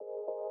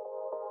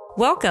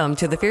Welcome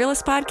to the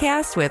Fearless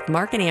Podcast with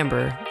Mark and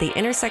Amber, the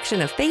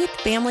intersection of faith,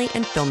 family,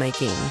 and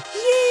filmmaking.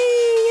 Yay!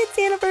 It's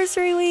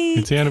anniversary week.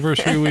 It's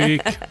anniversary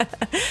week.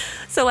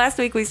 So last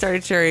week we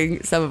started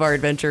sharing some of our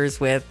adventures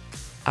with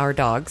our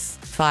dogs.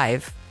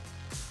 5.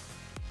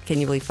 Can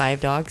you believe 5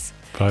 dogs?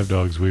 5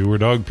 dogs. We were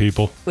dog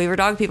people. We were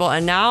dog people,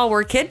 and now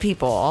we're kid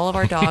people. All of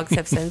our dogs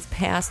have since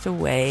passed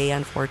away,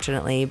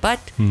 unfortunately, but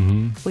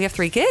we have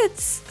 3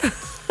 kids.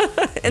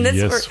 And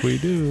Yes, we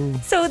do.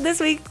 So this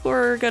week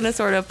we're going to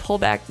sort of pull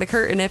back the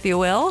curtain, if you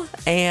will,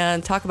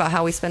 and talk about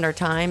how we spend our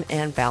time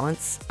and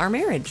balance our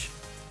marriage.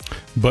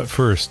 But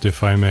first,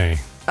 if I may.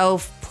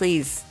 Oh,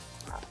 please.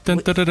 I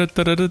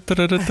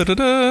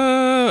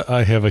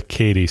have a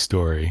Katie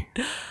story.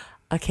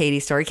 A Katie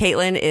story.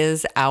 Caitlin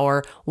is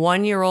our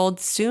 1-year-old,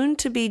 soon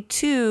to be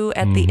 2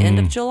 at the end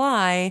of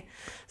July.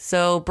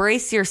 So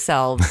brace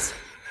yourselves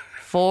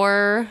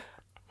for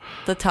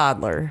the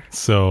toddler.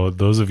 So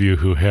those of you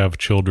who have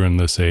children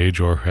this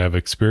age or have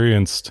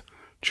experienced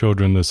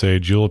children this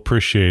age, you'll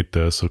appreciate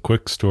this. A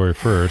quick story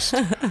first.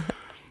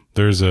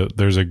 There's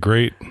a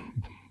great,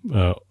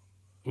 a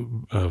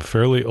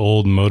fairly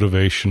old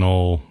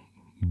motivational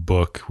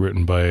book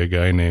written by a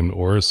guy named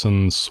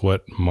Orison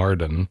Swett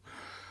Marden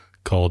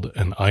called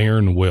An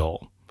Iron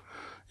Will.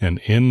 And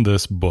in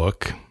this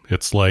book,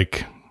 it's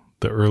like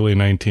the early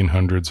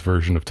 1900s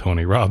version of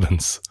Tony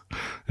Robbins.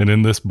 And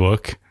in this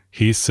book,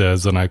 he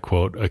says, and I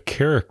quote, "A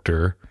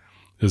character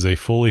is a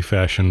fully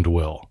fashioned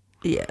will."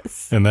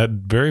 Yes. And that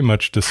very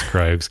much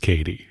describes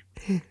Katie.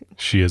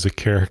 She is a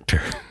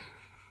character.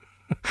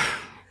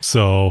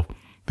 So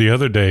the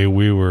other day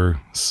we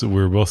were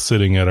both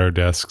sitting at our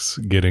desks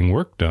getting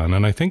work done,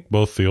 and I think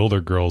both the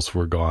older girls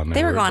were gone.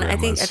 They were gone. at I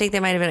Grandma's. think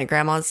they might have been at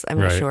Grandma's. I'm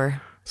not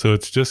sure. So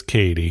it's just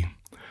Katie,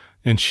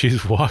 and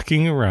she's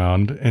walking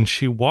around, and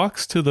she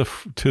walks to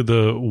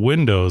the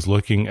windows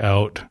looking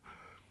out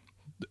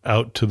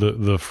to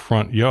the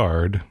front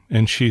yard,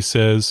 and she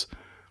says,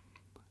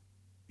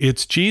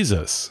 "It's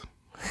Jesus."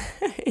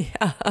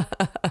 Yeah.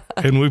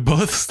 And we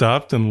both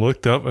stopped and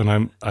looked up,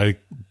 and I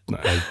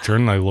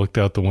turned and I looked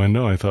out the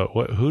window. And I thought,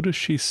 who does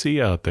she see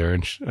out there?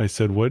 And I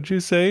said, "What'd you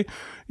say?"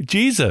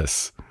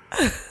 "Jesus."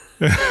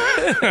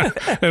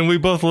 And we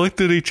both looked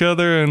at each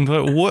other and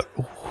thought,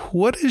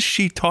 what is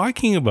she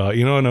talking about?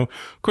 You know, and of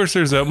course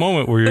there's that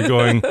moment where you're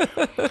going,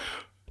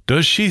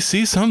 does she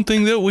see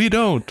something that we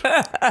don't?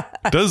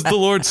 Does the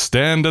Lord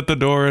stand at the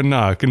door and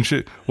knock? And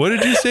what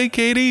did you say,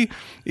 Katie?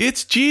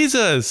 "It's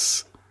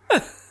Jesus."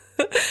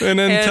 And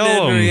then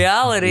tell in him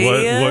reality,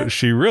 what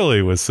she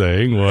really was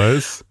saying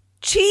was,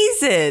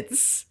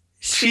 Cheez-Its.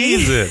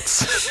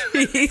 Cheez-Its.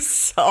 She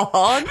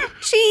saw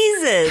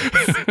Cheez-Its.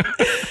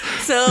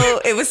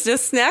 So it was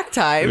just snack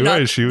time.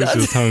 Right, she was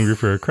just hungry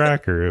for a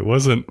cracker. It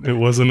wasn't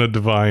a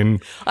divine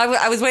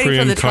I was waiting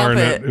for the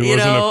trumpet. It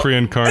wasn't a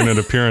pre-incarnate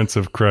appearance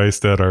of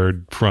Christ at our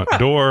front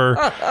door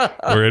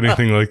or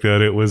anything like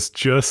that. It was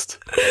just,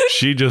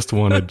 she just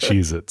wanted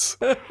Cheez-Its.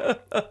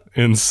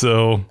 And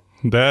so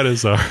that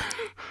is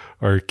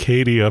our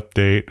Katie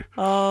update.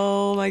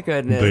 Oh my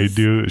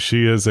goodness.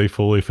 She is a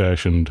fully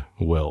fashioned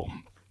will.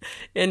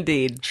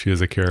 Indeed. She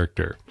is a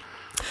character.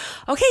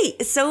 Okay,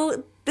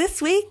 so this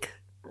week,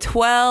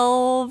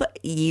 12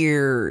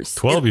 years.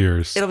 12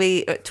 years. It'll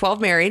be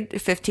 12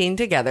 married, 15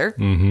 together.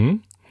 Mm-hmm.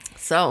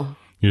 So.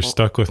 You're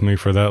stuck with me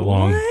for that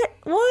long.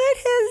 What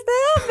has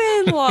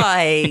that been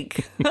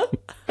like?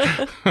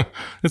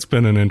 It's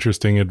been an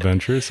interesting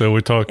adventure. So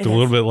we talked a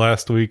little bit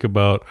last week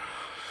about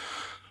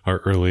our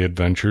early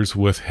adventures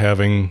with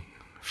having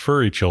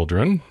furry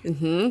children.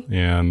 Mm-hmm.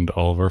 And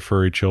all of our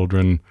furry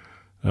children,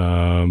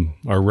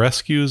 our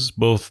rescues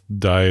both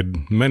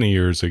died many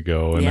years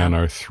ago. And then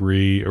our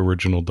 3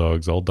 original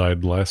dogs all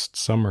died last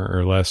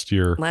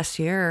year. Last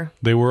year.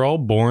 They were all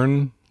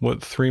born,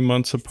 3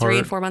 months apart? 3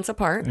 and 4 months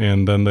apart.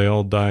 And then they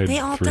all died. They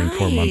all 3 died. and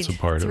 4 months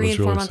apart. 3 it was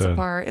and 4 really months sad.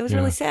 apart. It was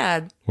really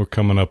sad. We're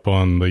coming up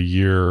on the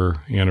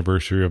year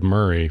anniversary of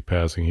Murray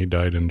passing. He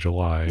died in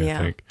July, I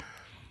think.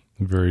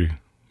 Very,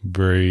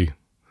 very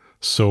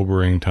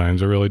sobering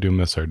times. I really do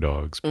miss our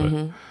dogs,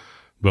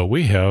 but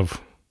we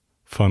have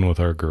fun with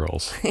our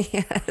girls.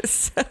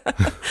 Yes.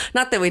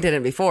 Not that we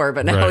didn't before,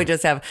 but now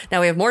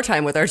we have more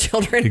time with our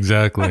children.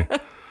 Exactly.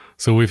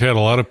 So we've had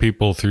a lot of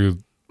people through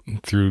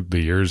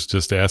the years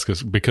just ask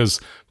us, because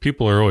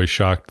people are always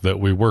shocked that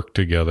we work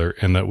together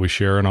and that we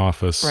share an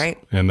office, right,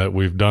 and that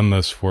we've done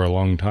this for a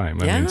long time.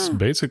 I mean, it's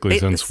basically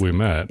since we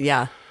met.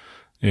 Yeah.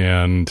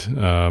 And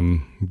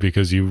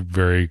because you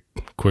very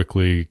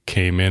quickly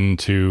came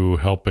into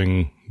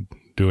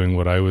doing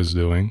what I was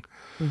doing,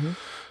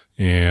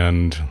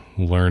 and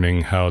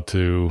learning how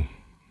to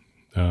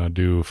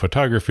do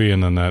photography,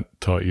 and then that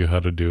taught you how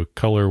to do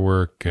color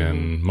work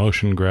and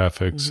motion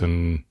graphics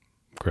and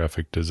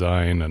graphic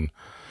design, and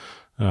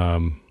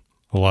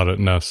a lot of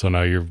enough. So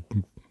now you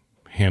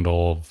handle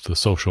all of the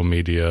social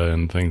media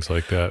and things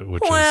like that,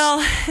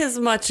 as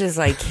much as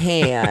I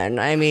can.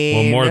 I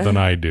mean, more than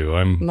I do.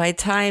 My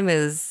time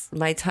is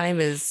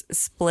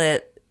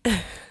split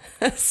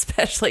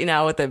especially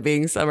now with it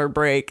being summer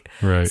break.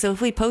 Right. So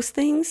if we post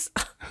things,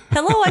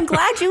 hello, I'm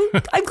glad you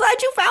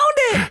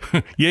found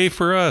it. Yay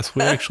for us.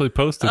 We actually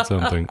posted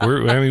something.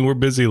 We're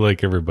busy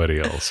like everybody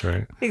else,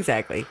 right?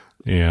 Exactly.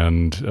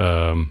 And,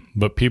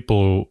 but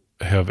people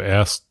have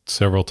asked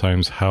several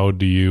times, how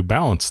do you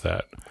balance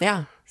that?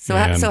 Yeah. So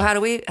how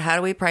do we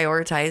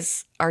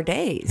prioritize our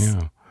days?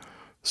 Yeah.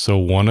 So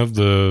one of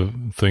the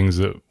things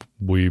that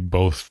we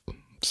both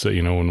say,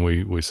 when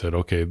we said,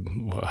 okay,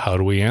 how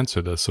do we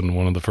answer this? And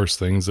one of the first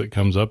things that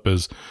comes up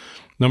is,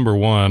 number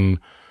one,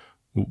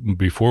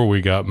 before we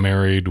got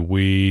married,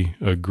 we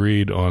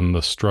agreed on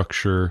the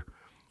structure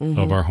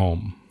of our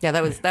home. Yeah,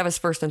 that was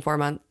first and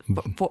foremost.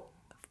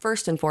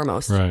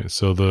 Right.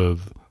 So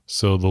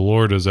the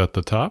Lord is at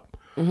the top,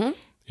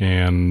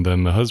 and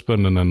then the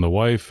husband, and then the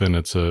wife, and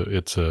it's a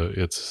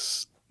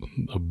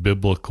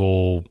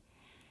biblical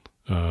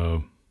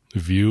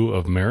view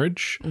of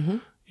marriage,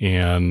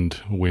 and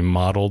we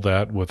model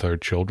that with our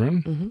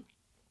children,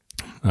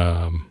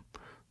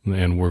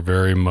 and we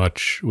very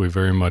much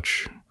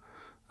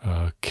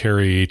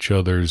carry each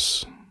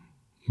other's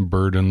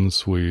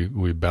burdens. We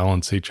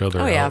balance each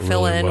other. Oh yeah, out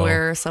fill really in well.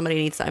 where somebody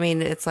needs. I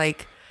mean, it's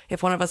like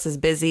if one of us is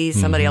busy,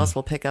 somebody else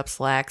will pick up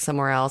slack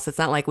somewhere else. It's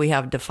not like we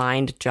have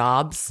defined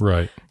jobs,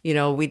 Right.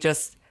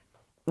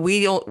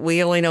 We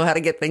only know how to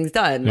get things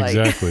done.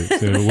 Exactly.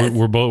 Yeah,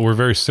 we're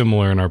very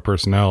similar in our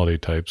personality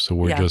types, so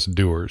we're Yeah. just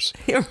doers.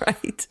 You're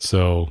right.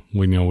 So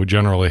we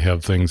generally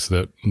have things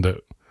that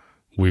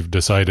we've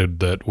decided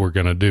that we're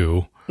going to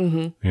do.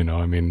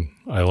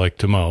 I like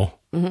to mow,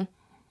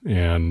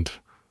 and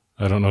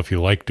I don't know if you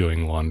like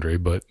doing laundry,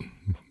 but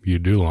you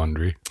do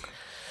laundry.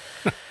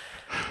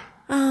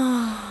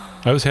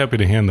 I was happy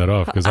to hand that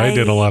off because I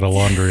did a lot of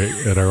laundry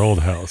at our old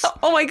house.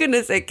 Oh my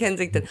goodness, at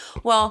Kensington.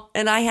 Well,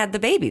 and I had the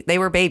baby. They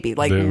were baby,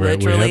 like We had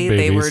literally,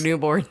 they were babies.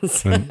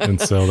 newborns.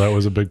 And so that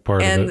was a big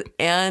part of it.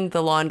 And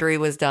the laundry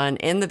was done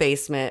in the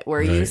basement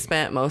where you Right.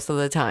 spent most of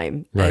the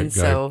time. Right. And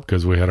so,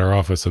 Because we had our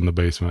office in the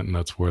basement, and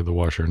that's where the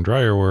washer and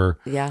dryer were.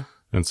 yeah,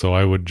 And so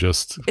I would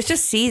just it's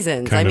just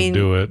seasons. kind of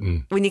do it.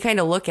 And when you kind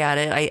of look at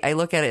it, I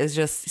look at it as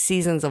just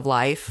seasons of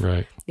life.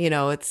 right.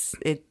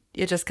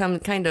 It just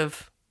comes kind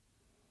of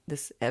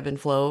this ebb and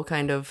flow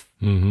kind of,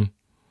 I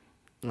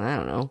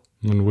don't know.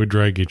 And we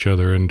drag each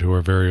other into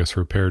our various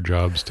repair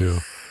jobs too.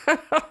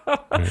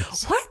 Right.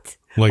 What?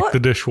 Like What?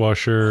 the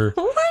dishwasher,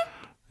 What?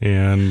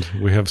 and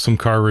we have some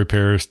car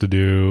repairs to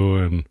do.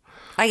 And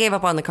I gave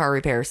up on the car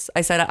repairs.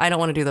 I said, I don't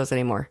want to do those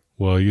anymore.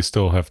 well, you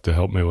still have to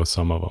help me with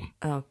some of them.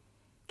 Oh,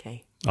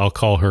 okay. I'll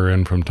call her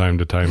in from time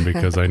to time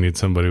because I need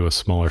somebody with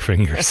smaller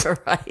fingers.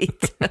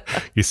 Right.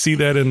 You see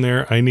that in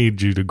there? I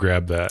need you to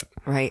grab that.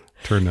 Right.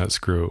 Turn that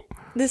screw.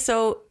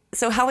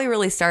 So how we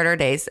really start our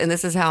days, and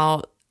this is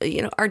how,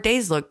 our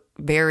days look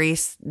very,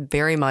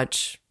 very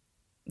much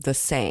the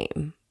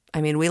same.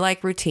 I mean, we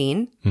like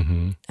routine.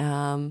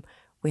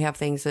 We have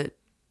things that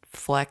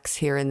flex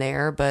here and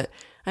there, but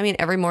I mean,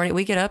 every morning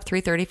we get up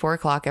 3:30, 4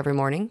 o'clock every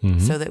morning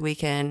so that we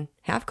can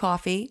have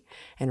coffee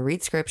and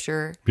read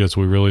scripture. Yes,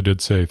 we really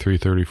did say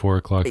 3:30, 4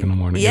 o'clock in the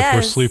morning. Yes. If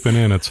we're sleeping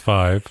in, it's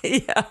 5.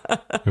 Yeah.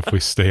 If we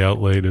stay out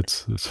late,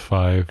 it's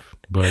 5.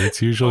 But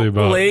it's usually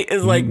about Late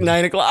is like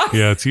 9 o'clock.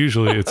 Yeah, it's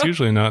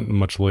usually not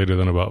much later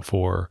than about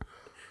 4.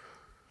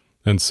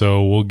 And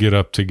so we'll get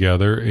up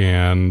together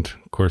and,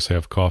 of course,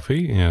 have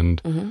coffee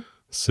and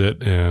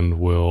sit, and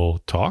we'll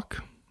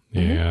talk.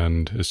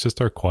 And it's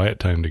just our quiet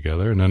time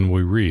together. And then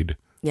we read.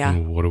 Yeah.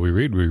 And what do we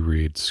read? We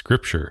read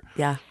scripture.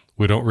 Yeah.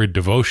 We don't read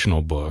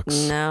devotional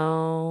books.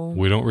 No.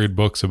 We don't read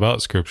books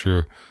about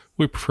scripture.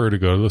 We prefer to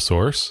go to the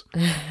source.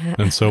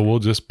 And so we'll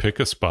just pick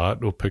a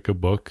spot. We'll pick a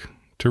book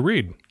to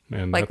read.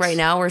 And Like right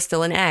now, we're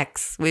still in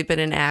Acts. We've been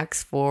in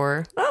Acts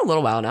for a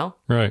little while now.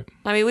 Right.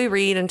 I mean, we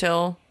read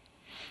until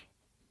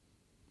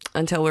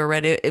we're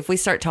ready. If we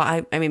start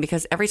talking, I mean,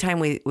 because every time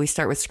we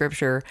start with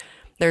scripture,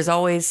 there's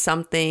always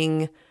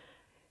something,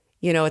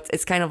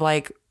 it's kind of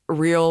like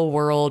real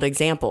world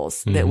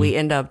examples that we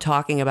end up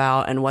talking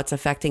about and what's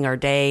affecting our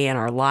day and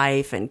our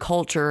life and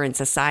culture and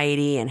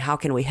society and how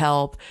can we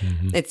help.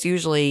 It's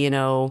usually, and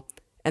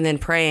then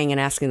praying and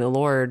asking the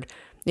Lord,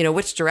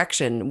 which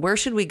direction, where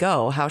should we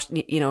go? How,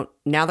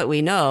 now that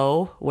we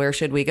know, where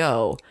should we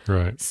go?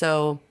 Right.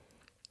 So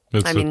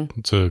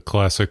It's a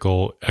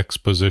classical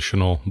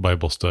expositional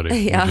Bible study.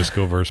 Yeah. We just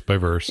go verse by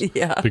verse.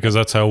 Yeah. Because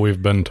that's how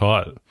we've been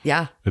taught.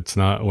 yeah. It's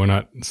not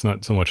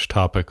so much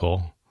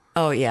topical.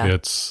 Oh yeah.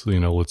 It's,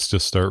 let's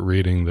just start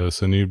reading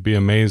this. And you'd be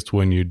amazed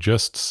when you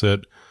just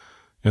sit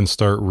and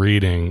start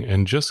reading,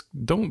 and just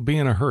don't be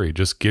in a hurry.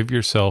 Just give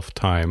yourself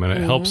time. And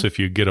it helps if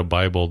you get a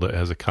Bible that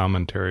has a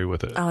commentary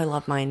with it. Oh, I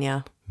love mine.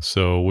 Yeah.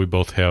 So we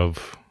both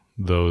have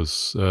those.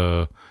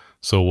 So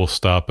we'll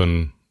stop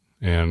and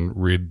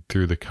read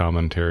through the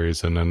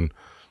commentaries, and then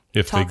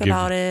if Talk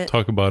about it.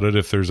 talk about it.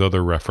 If there's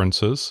other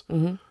references,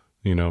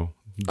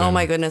 Oh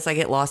my goodness, I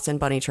get lost in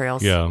bunny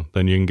trails. yeah,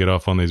 then you can get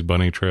off on these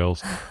bunny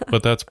trails.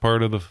 But that's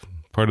part of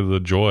the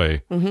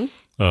joy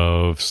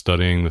of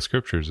studying the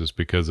scriptures, is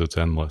because it's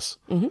endless.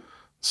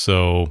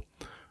 So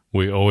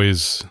we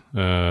always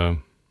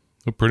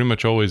we pretty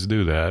much always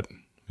do that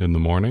in the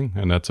morning,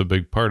 and that's a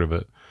big part of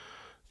it.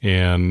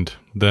 And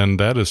then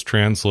that is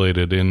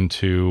translated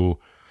into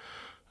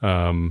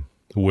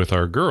with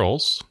our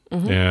girls,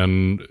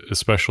 and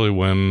especially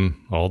when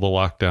all the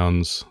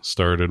lockdowns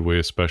started, we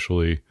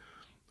especially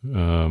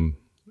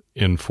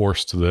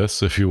enforced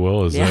this, if you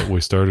will, is that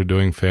we started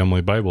doing family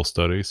Bible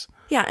studies.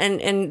 Yeah,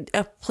 and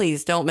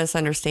please don't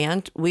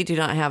misunderstand. We do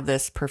not have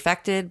this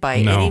perfected by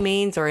any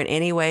means or in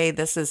any way.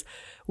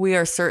 We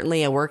are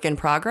certainly a work in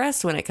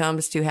progress when it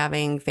comes to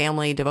having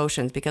family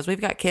devotions, because we've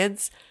got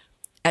kids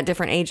at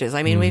different ages.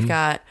 I mean, we've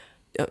got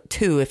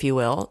two, if you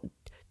will,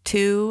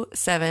 2,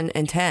 7,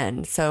 and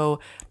 10. So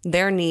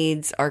their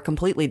needs are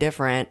completely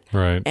different.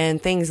 Right.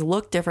 And things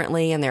look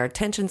differently and their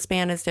attention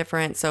span is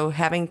different. So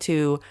having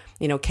to,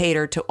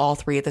 cater to all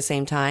three at the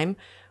same time.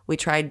 We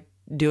tried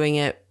doing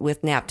it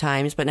with nap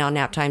times, but now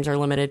nap times are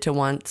limited to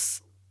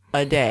once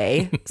a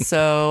day.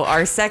 So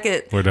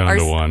we're down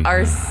to one.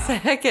 Our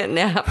second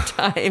nap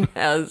time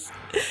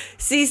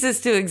ceases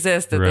to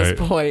exist at this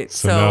point.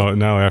 So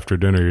now after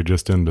dinner, you're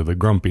just into the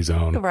grumpy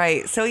zone.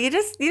 Right. So you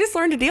just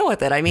learn to deal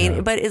with it. I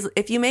mean, but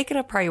if you make it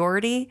a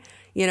priority,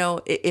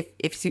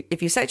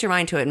 if you set your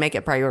mind to it and make it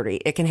a priority,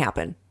 it can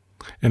happen.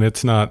 And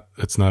it's not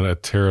a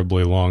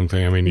terribly long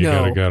thing. I mean, you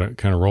gotta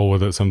kind of roll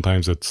with it.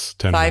 Sometimes it's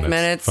 10 minutes. 5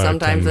 minutes.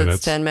 Sometimes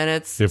it's 10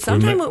 minutes.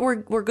 Sometimes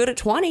we're good at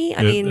 20.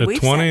 I mean, at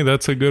 20,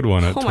 that's a good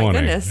one. At 20, my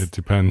goodness. It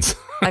depends.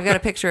 I've got a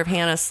picture of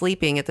Hannah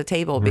sleeping at the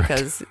table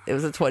because it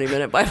was a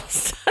 20-minute Bible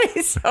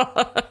study.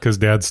 Because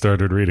Dad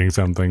started reading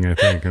something, I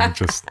think, and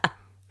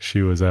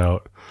she was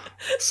out.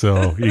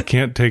 So you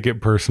can't take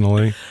it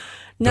personally.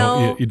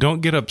 No, you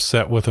don't get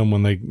upset with them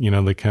when they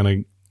kind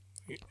of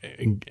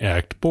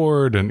act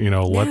bored, and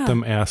let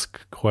them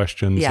ask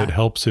questions. It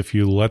helps if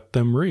you let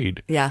them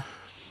read. It's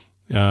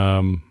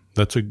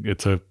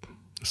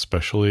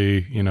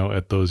especially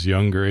at those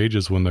younger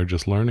ages when they're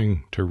just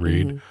learning to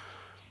read.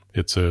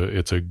 It's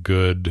a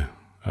good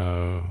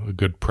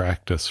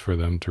practice for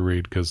them to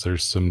read, because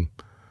there's some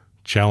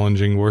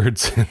challenging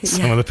words in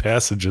some of the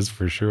passages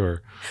for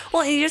sure.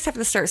 Well, you just have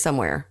to start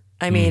somewhere.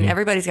 I mean,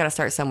 everybody's got to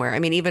start somewhere. I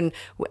mean, even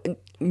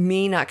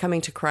me not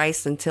coming to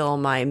Christ until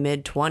my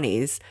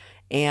mid-20s,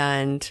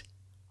 and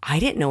I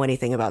didn't know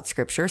anything about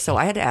Scripture, so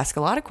I had to ask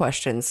a lot of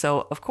questions.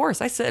 So, of course,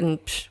 I sit and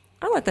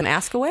I let them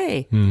ask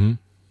away. It's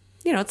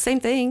the same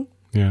thing.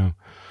 Yeah.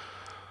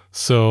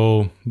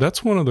 So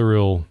that's one of the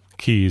real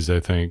keys, I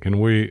think. And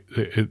when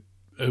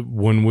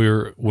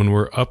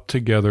we're up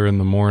together in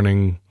the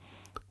morning,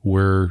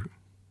 we're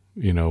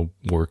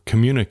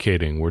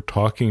communicating, we're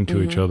talking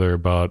to each other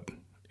about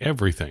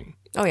everything.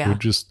 Oh yeah.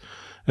 And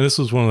this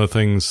is one of the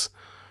things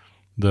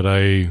that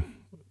I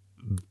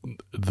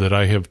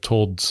have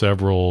told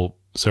several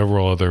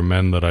other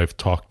men that I've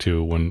talked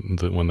to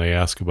when they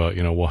ask about,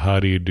 well, how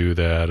do you do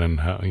that?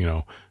 And how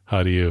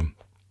do you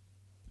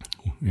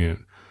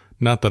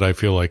not that I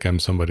feel like I'm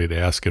somebody to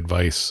ask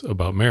advice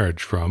about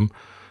marriage from,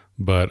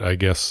 but I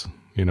guess,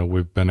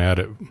 we've been at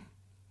it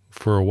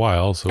for a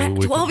while, so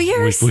 12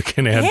 years. We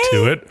can add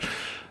to it.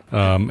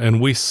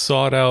 And we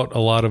sought out a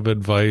lot of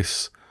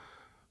advice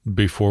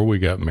before we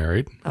got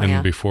married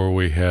before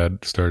we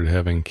had started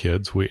having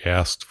kids. We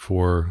asked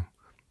for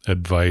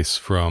advice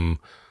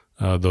from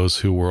those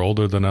who were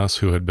older than us,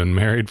 who had been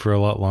married for a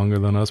lot longer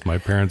than us. My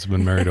parents have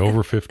been married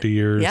over 50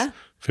 years,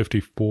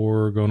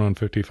 54, going on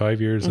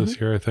 55 years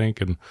this year, I think.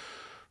 And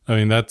I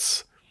mean,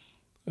 that's,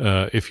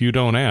 if you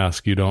don't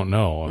ask, you don't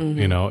know.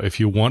 If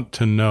you want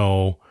to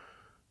know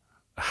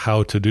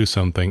how to do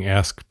something,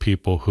 ask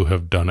people who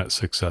have done it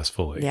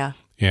successfully. Yeah.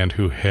 And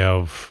who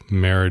have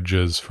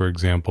marriages, for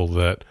example,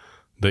 that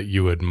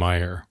you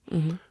admire.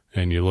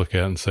 And you look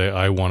at it and say,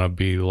 I want to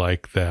be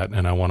like that,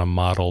 and I want to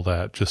model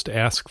that. Just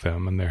ask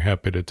them, and they're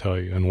happy to tell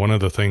you. And one of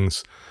the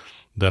things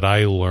that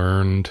I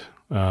learned,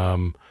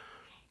 I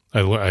know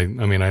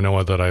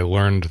that I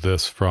learned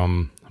this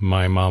from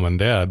my mom and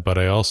dad, but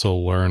I also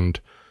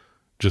learned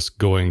just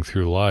going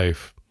through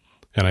life.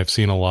 And I've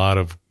seen a lot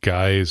of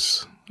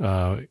guys,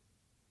 young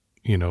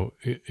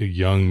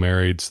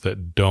marrieds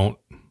that don't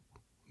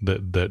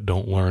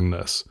learn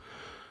this,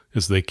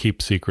 is they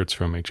keep secrets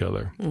from each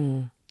other,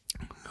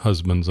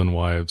 husbands and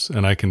wives.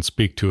 And I can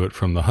speak to it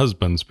from the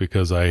husbands,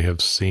 because I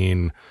have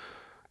seen,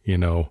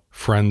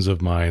 friends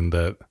of mine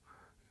that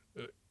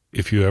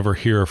if you ever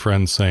hear a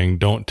friend saying,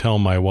 don't tell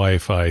my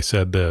wife I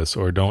said this,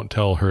 or don't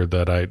tell her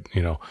that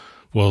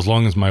well, as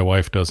long as my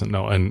wife doesn't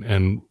know,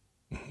 and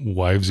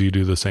wives, you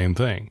do the same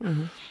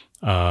thing.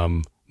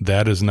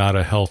 That is not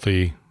a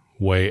healthy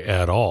way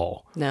at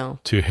all. No.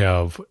 To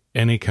have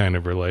any kind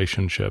of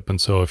relationship.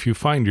 And so if you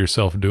find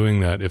yourself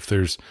doing that, if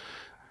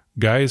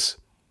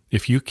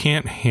you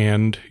can't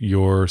hand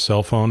your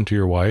cell phone to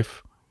your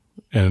wife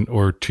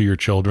or to your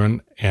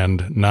children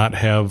and not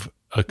have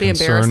a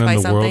concern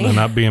in the world, and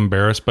not be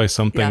embarrassed by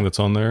something that's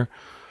on there,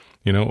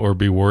 or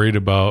be worried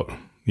about,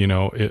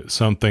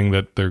 something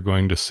that they're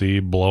going to see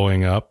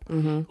blowing up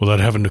without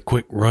having to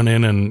quick run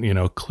in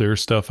and, clear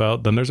stuff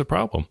out, then there's a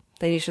problem.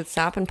 then you should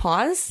stop and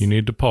pause. You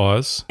need to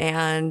pause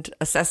and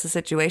assess the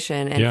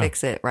situation and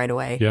fix it right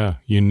away. Yeah.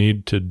 You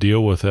need to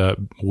deal with that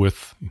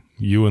with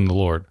you and the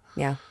Lord.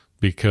 Yeah.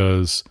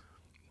 Because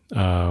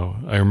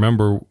I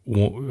remember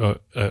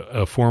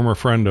a former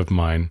friend of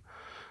mine,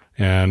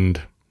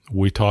 and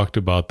we talked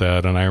about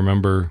that. And I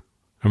remember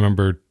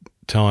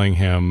telling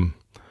him,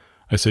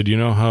 I said, you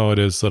know how it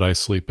is that I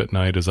sleep at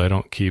night is I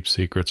don't keep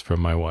secrets from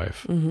my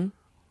wife. Mm-hmm.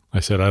 I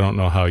said, I don't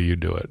know how you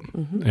do it.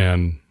 Mm-hmm.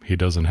 And he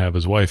doesn't have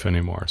his wife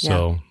anymore.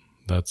 So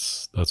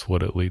that's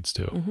what it leads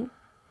to. Mm-hmm.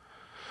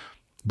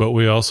 But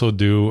we also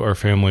do our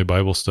family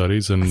Bible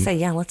studies. And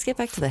let's get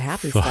back to the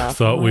happy stuff.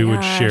 Thought we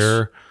would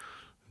share a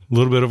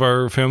little bit of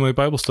our family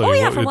Bible study. Oh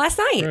yeah, from last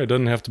night. It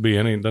doesn't have to be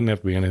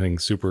anything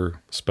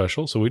super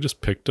special. So we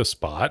just picked a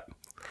spot.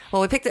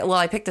 Well, I picked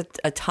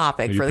a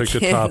topic for the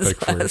kids a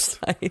topic last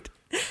first. night.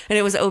 And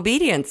it was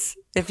obedience,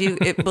 if you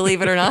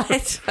believe it or not.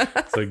 It's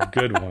a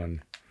good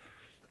one.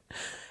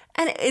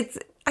 And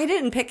I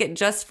didn't pick it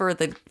just for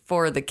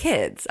the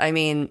kids. I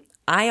mean,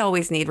 I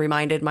always need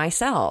reminded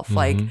myself.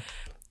 Mm-hmm.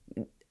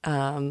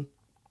 Like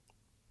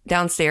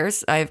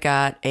downstairs, I've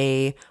got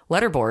a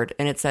letterboard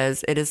and it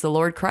says, "It is the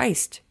Lord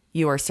Christ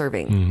you are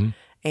serving." Mm-hmm.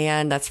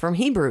 And that's from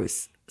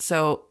Hebrews.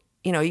 So,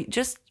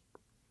 just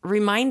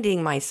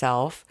reminding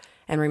myself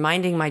and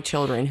reminding my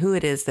children who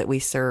it is that we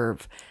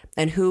serve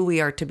and who we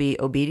are to be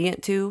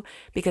obedient to,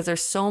 because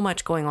there's so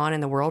much going on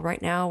in the world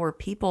right now where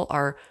people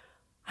are,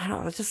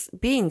 just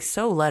being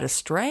so led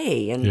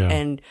astray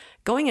and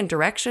going in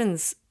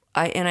directions.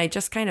 I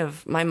just kind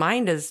of, my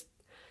mind is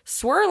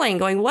swirling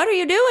going, what are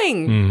you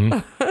doing?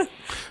 Mm-hmm.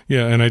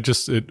 Yeah.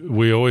 And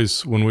we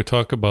always, when we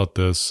talk about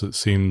this,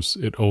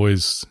 it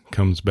always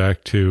comes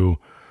back to,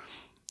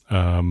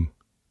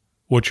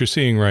 what you're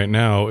seeing right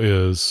now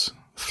is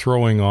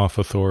throwing off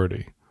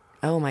authority.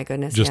 Oh my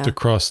goodness. Just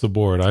across the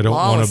board. I don't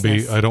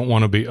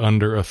want to be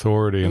under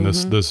authority. And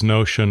mm-hmm. this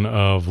notion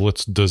of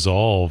let's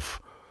dissolve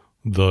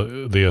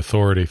the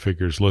authority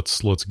figures.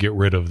 Let's get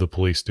rid of the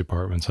police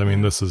departments. I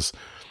mean, this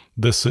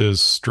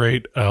is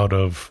straight out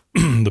of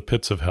the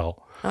pits of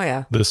hell. Oh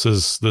yeah. This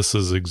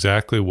is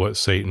exactly what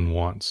Satan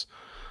wants.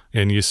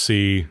 And you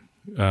see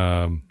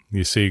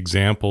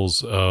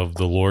examples of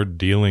the Lord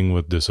dealing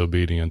with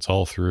disobedience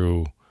all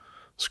through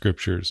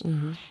scriptures.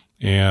 Mm-hmm.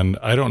 And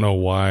I don't know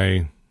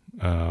why,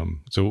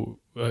 so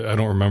I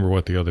don't remember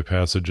what the other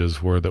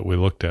passages were that we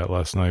looked at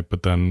last night,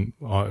 but then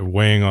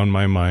weighing on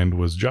my mind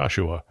was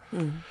Joshua.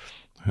 Mm-hmm.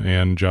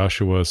 And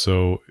Joshua,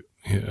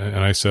 and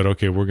I said,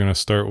 okay, we're going to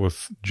start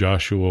with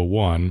Joshua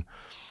 1,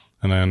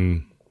 and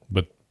then,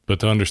 but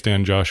to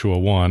understand Joshua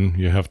 1,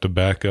 you have to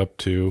back up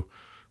to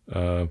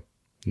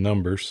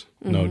Numbers,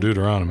 mm-hmm.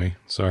 Deuteronomy,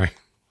 sorry.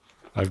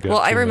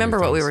 I remember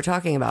what we were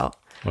talking about.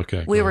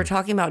 Okay. We were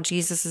talking about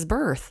Jesus's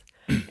birth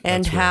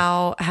and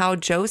how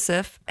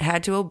Joseph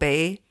had to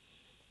obey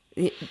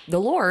the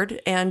Lord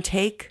and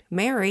take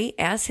Mary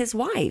as his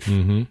wife.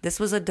 Mm-hmm. This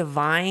was a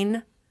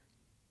divine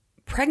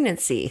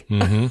pregnancy,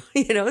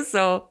 mm-hmm.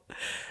 So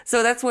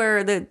that's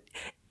where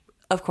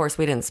of course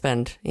we didn't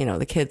spend,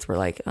 the kids were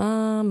like,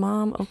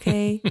 Mom,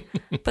 okay,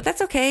 but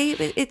that's okay.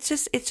 It's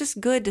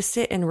just good to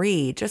sit and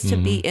read, just to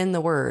mm-hmm. be in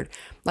the Word,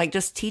 like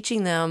just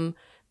teaching them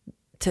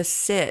to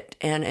sit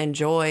and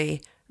enjoy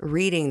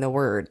reading the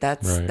Word.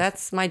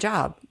 That's my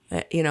job.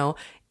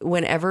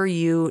 Whenever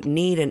you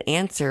need an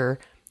answer,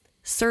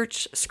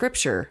 search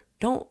Scripture.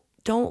 Don't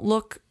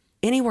look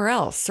anywhere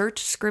else.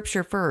 Search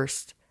Scripture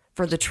first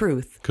for the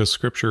truth. Because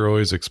Scripture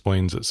always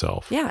explains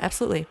itself. Yeah,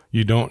 absolutely.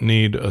 You don't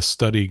need a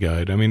study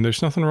guide. I mean,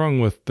 there's nothing wrong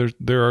with,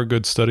 there are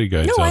good study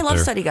guides out there. No, I love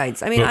study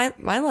guides. I mean,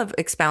 I love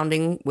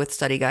expounding with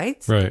study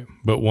guides. Right.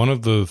 But one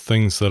of the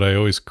things that I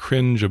always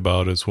cringe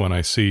about is when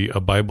I see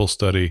a Bible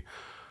study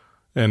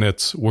and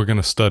we're going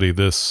to study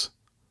this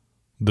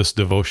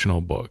devotional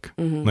book.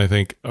 Mm-hmm. And I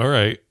think, all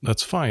right,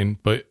 that's fine,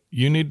 but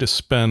you need to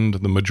spend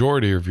the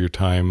majority of your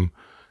time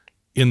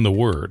in the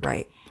Word.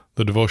 Right.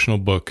 The devotional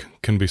book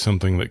can be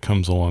something that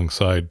comes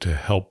alongside to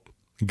help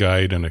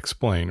guide and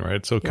explain, right?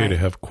 It's okay to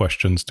have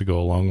questions to go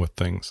along with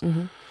things.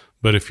 Mm-hmm.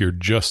 But if you're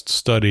just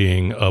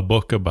studying a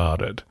book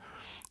about it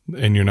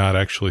and you're not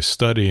actually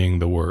studying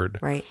the Word,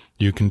 right,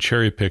 you can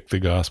cherry pick the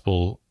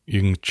gospel, you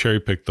can cherry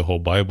pick the whole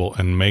Bible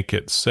and make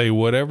it say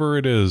whatever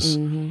it is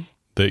mm-hmm.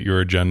 that your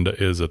agenda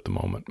is at the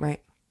moment.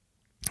 Right.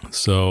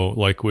 So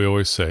like we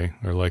always say,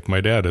 or like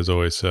my dad has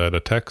always said, a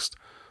text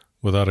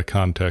without a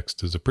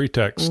context is a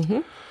pretext.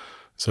 Mm-hmm.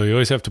 So you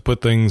always have to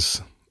put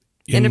things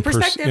into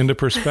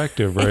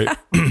perspective, right?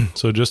 Yeah.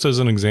 So just as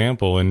an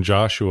example, in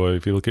Joshua,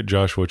 if you look at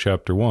Joshua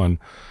chapter 1,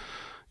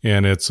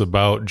 and it's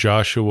about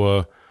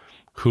Joshua,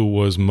 who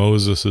was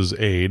Moses's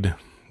aide,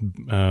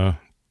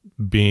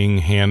 being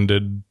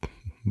handed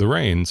the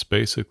reins,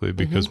 basically,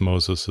 because mm-hmm.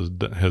 Moses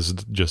has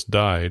just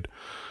died.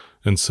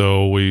 And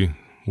so we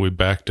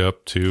backed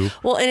up to...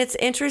 Well, and it's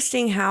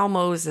interesting how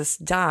Moses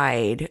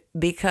died,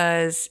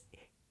 because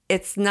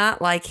it's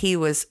not like he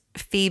was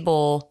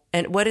feeble.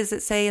 And what does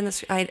it say in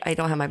this? I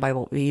don't have my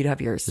Bible. You'd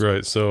have yours.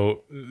 Right.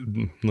 So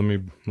let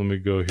me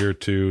go here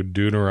to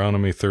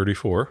Deuteronomy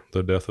 34,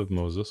 the death of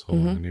Moses. Hold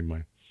mm-hmm. on, I need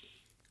my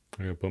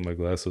I gotta put my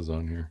glasses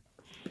on here.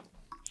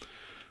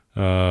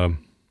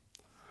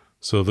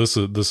 So this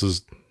is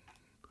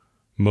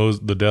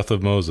the death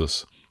of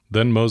Moses.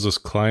 Then Moses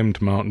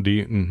climbed Mount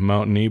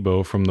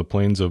Nebo from the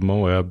plains of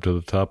Moab to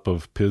the top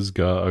of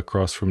Pisgah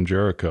across from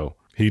Jericho.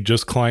 He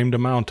just climbed a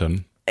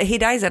mountain. He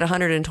dies at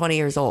 120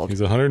 years old. He's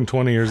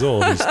 120 years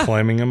old. He's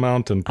climbing a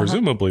mountain,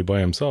 presumably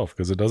by himself,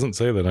 because it doesn't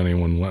say that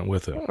anyone went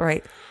with him.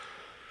 Right.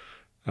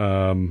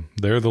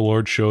 There the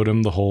Lord showed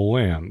him the whole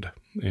land.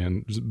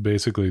 And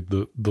basically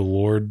the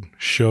Lord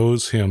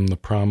shows him the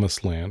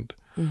promised land,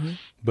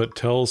 but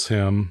tells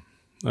him,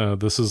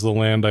 this is the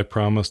land I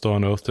promised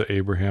on oath to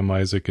Abraham,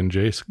 Isaac, and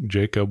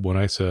Jacob when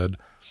I said,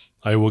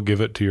 I will give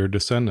it to your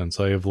descendants.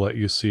 I have let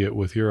you see it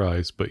with your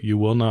eyes, but you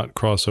will not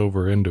cross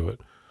over into it.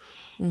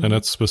 And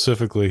that's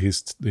specifically,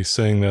 he's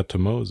saying that to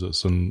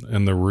Moses.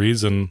 And the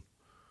reason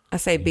I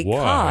say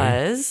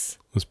because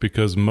was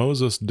because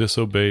Moses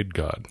disobeyed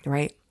God.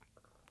 Right.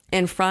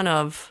 In front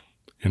of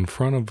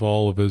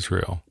all of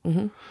Israel.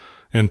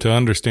 And to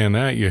understand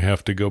that, you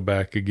have to go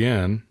back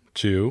again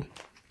to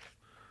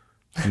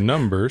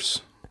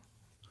Numbers.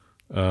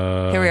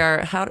 Here we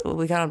are.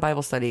 We got on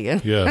Bible study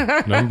again.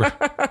 Yeah,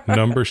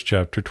 Numbers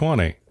chapter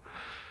 20.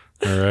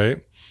 All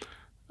right.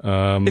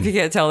 If you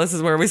can't tell, this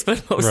is where we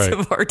spend most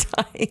of our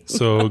time.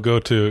 So go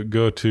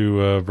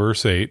to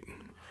verse 8.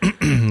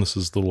 This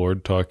is the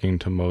Lord talking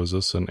to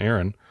Moses and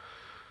Aaron.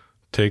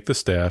 Take the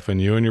staff,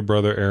 and you and your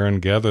brother Aaron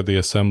gather the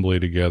assembly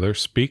together.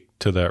 Speak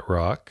to that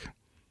rock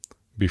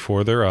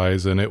before their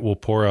eyes, and it will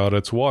pour out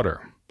its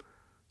water.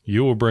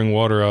 You will bring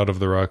water out of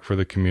the rock for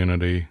the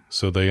community,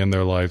 so they and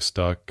their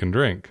livestock can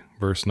drink.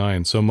 Verse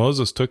 9. So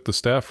Moses took the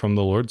staff from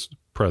the Lord's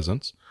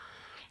presence,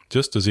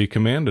 just as he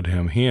commanded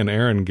him. He and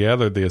Aaron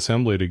gathered the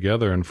assembly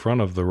together in front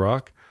of the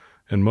rock,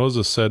 and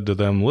Moses said to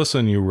them,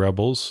 Listen, you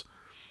rebels,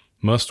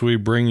 must we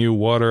bring you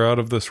water out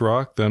of this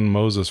rock? Then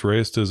Moses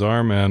raised his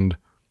arm and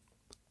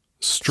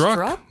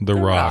struck the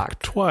rock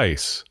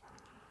twice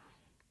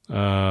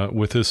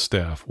with his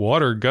staff.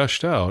 Water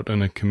gushed out,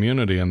 and the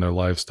community and their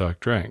livestock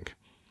drank.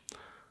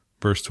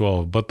 Verse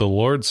 12, But the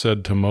Lord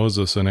said to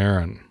Moses and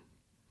Aaron,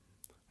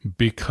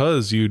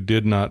 Because you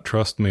did not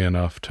trust me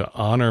enough to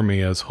honor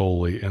me as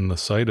holy in the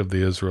sight of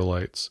the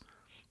Israelites,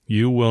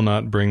 you will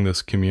not bring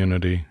this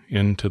community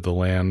into the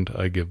land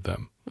I give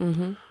them.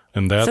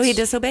 And that's, so he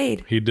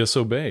disobeyed. He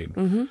disobeyed.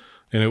 And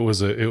it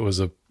was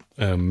a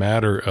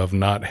matter of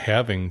not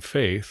having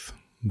faith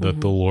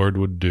that the Lord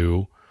would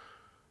do.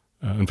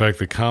 In fact,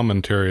 the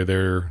commentary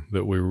there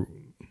that we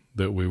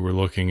were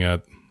looking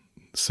at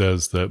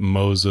says that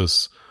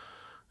Moses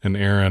and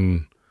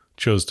Aaron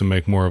chose to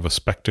make more of a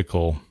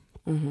spectacle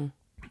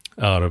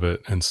out of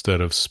it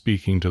instead of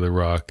speaking to the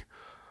rock.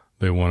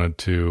 They wanted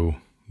to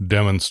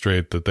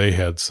demonstrate that they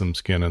had some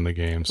skin in the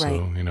game.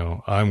 So,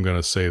 I'm going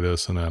to say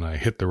this, and then I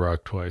hit the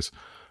rock twice.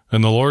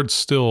 And the Lord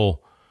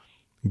still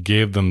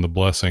gave them the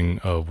blessing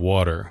of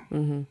water,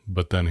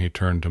 but then he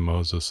turned to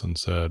Moses and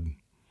said,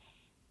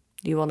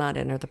 You will not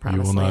enter the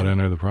promised land. You will not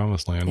enter the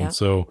promised land. Yeah. And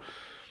so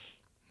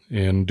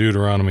in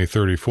Deuteronomy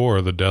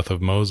 34, the death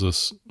of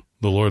Moses,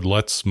 the Lord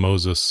lets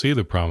Moses see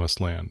the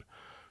promised land,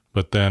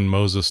 but then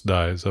Moses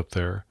dies up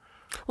there.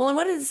 Well, and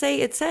what did it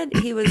say? It said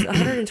he was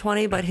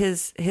 120, but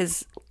his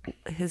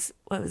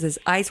what was his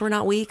eyes were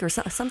not weak, or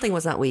something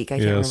was not weak. I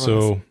can't remember.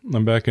 So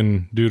I'm back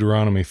in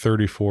Deuteronomy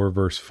 34,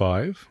 verse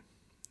 5.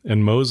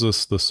 And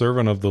Moses, the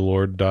servant of the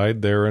Lord,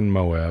 died there in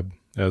Moab,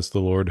 as the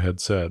Lord had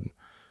said.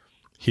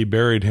 He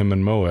buried him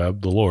in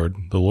Moab. The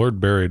Lord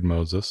buried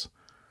Moses.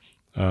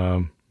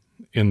 And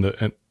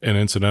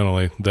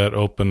incidentally, that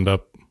opened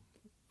up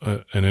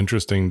an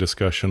interesting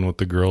discussion with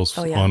the girls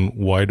on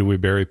why do we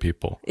bury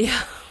people?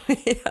 Yeah.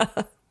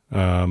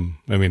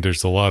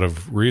 There's a lot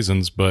of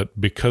reasons, but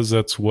because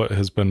that's what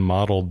has been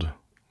modeled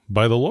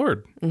by the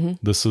Lord.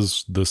 This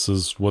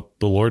is what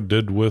the Lord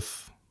did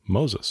with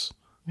Moses.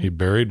 He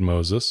buried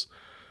Moses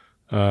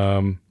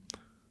in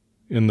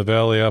the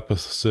valley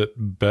opposite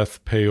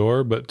Beth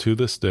Peor, but to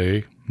this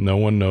day, no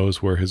one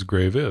knows where his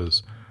grave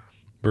is.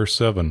 Verse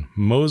 7,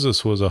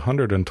 Moses was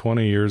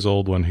 120 years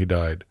old when he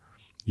died,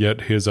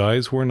 yet his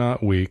eyes were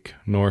not weak,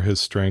 nor his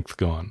strength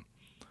gone.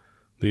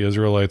 The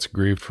Israelites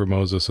grieved for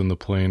Moses in the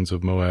plains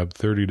of Moab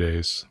 30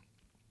 days,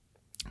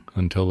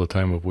 until the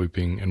time of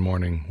weeping and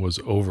mourning was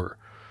over.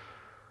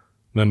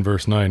 Then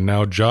verse 9,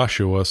 Now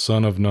Joshua,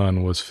 son of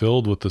Nun, was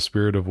filled with the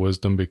spirit of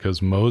wisdom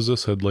because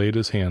Moses had laid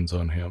his hands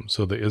on him.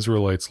 So the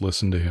Israelites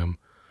listened to him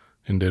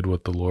and did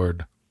what the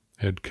Lord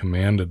had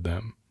commanded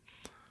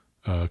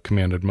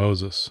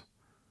Moses.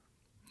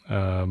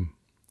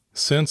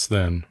 Since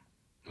then,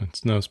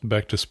 it's now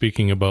back to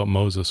speaking about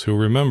Moses, who,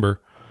 remember,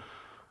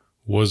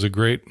 was a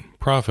great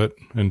prophet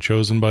and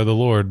chosen by the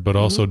Lord, but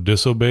also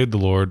disobeyed the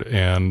Lord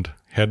and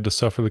had to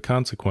suffer the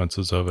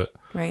consequences of it.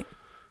 Right.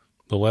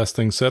 The last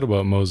thing said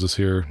about Moses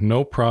here,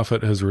 no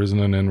prophet has risen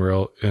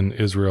in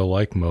Israel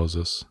like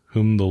Moses,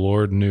 whom the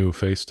Lord knew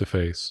face to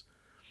face,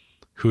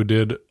 who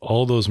did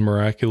all those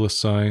miraculous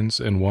signs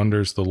and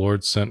wonders the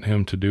Lord sent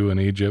him to do in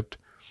Egypt,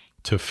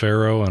 to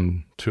Pharaoh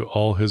and to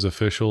all his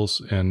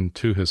officials and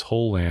to his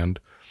whole land,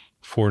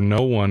 for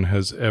no one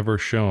has ever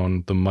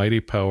shown the mighty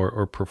power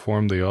or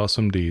performed the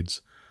awesome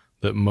deeds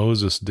that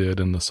Moses did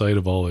in the sight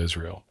of all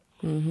Israel.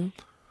 Mm-hmm.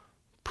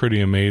 Pretty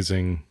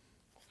amazing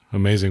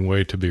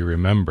way to be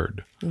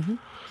remembered.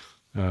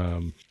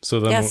 Mm-hmm. So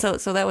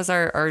that was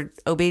our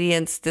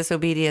obedience,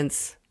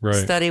 disobedience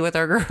study with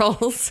our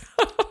girls.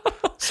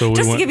 So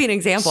just to give you an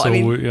example.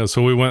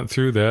 So we went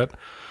through that,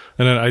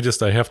 and then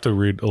I have to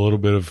read a little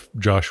bit of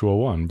Joshua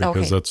 1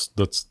 because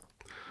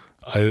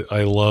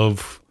I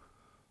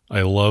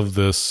love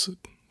this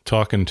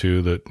talking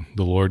to that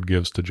the Lord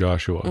gives to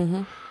Joshua.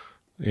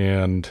 Mm-hmm.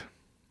 And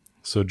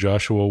so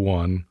Joshua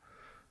 1,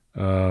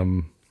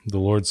 the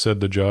Lord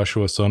said to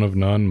Joshua, son of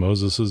Nun,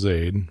 Moses'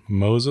 aide,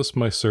 Moses,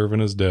 my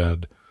servant, is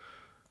dead.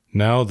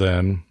 Now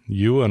then,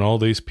 you and all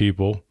these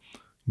people,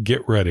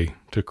 get ready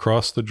to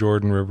cross the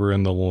Jordan River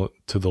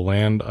to the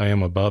land I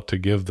am about to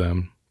give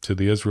them, to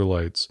the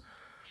Israelites.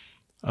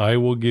 I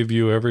will give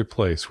you every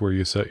place where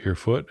you set your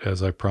foot,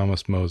 as I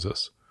promised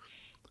Moses.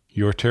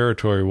 Your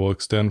territory will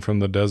extend from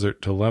the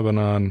desert to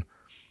Lebanon,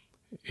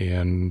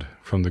 and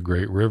from the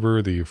great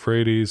river, the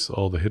Euphrates,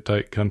 all the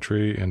Hittite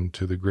country, and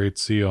to the great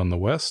sea on the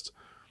west.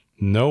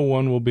 No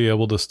one will be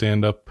able to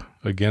stand up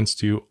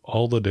against you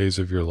all the days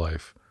of your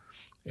life.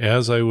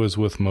 As I was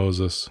with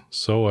Moses,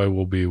 so I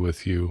will be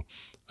with you.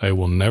 I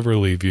will never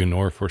leave you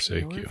nor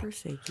forsake you.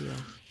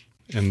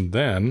 And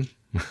then...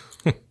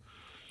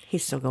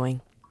 He's still going.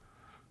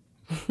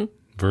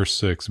 Verse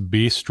 6,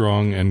 be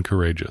strong and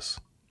courageous,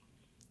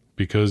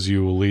 because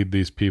you will lead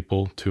these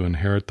people to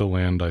inherit the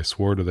land I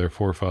swore to their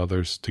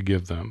forefathers to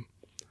give them.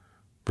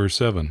 Verse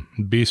 7,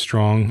 be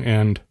strong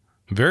and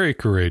very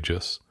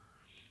courageous.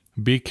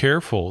 Be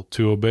careful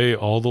to obey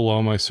all the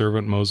law my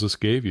servant Moses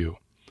gave you.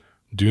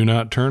 Do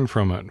not turn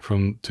from it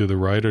to the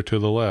right or to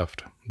the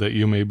left, that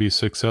you may be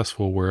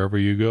successful wherever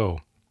you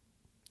go.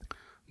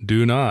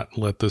 Do not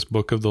let this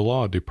book of the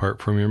law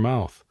depart from your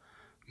mouth.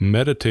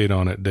 Meditate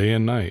on it day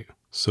and night,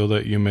 so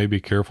that you may be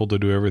careful to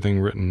do everything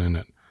written in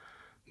it.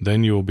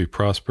 Then you will be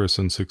prosperous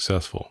and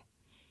successful.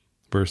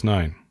 Verse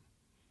 9,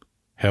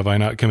 have I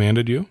not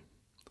commanded you?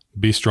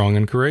 Be strong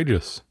and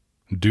courageous.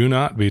 Do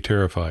not be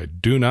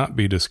terrified. Do not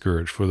be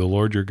discouraged, for the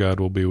Lord your God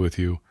will be with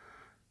you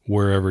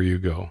wherever you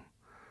go.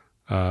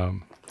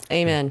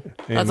 Amen.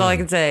 That's all I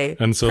can say.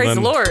 And so Praise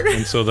the Lord.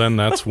 And so then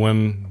that's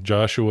when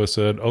Joshua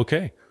said,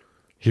 okay,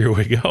 here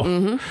we go.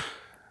 Mm-hmm.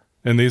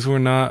 And these were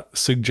not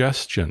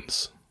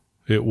suggestions.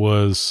 It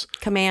was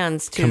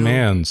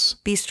commands.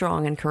 Be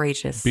strong and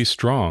courageous. Be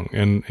strong.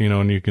 And,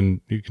 and you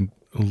can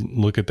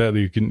look at that.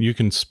 You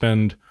can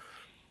spend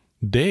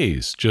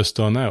days just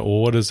on that.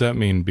 Well, what does that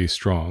mean? Be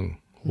strong.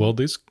 Mm-hmm. Well,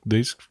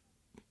 these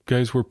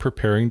guys were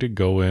preparing to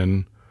go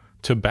in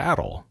to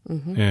battle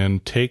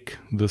and take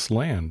this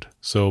land.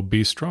 So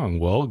be strong.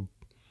 Well,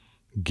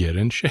 get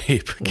in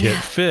shape,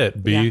 get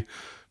fit, be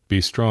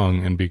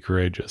strong and be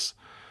courageous.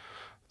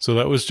 So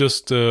that was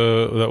just,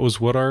 that was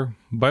what our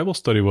Bible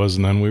study was.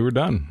 And then we were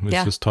done. It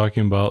was just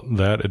talking about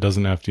that. It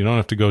doesn't have to, you don't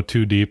have to go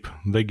too deep.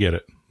 They get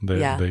it.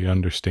 They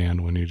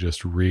understand when you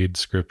just read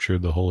scripture,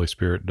 the Holy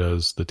Spirit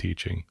does the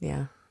teaching.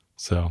 Yeah.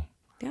 So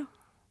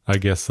I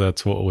guess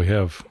that's what we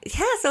have.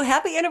 Yeah. So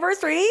happy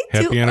anniversary.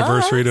 Happy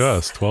anniversary to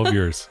us. 12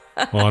 years.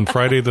 Well, on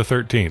Friday the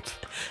 13th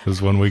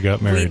is when we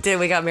got married. We did.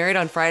 We got married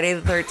on Friday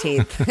the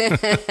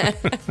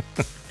 13th.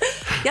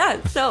 Yeah.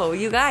 So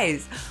you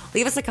guys,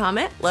 leave us a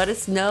comment. Let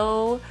us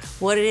know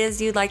what it is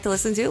you'd like to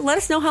listen to. Let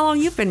us know how long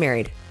you've been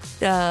married.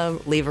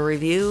 Leave a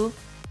review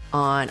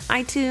on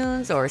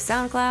iTunes or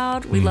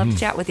SoundCloud. We'd love to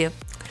chat with you.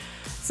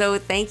 So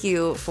thank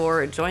you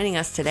for joining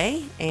us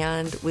today.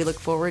 And we look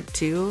forward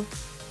to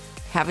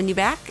having you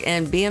back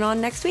and being on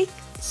next week.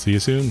 See you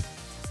soon.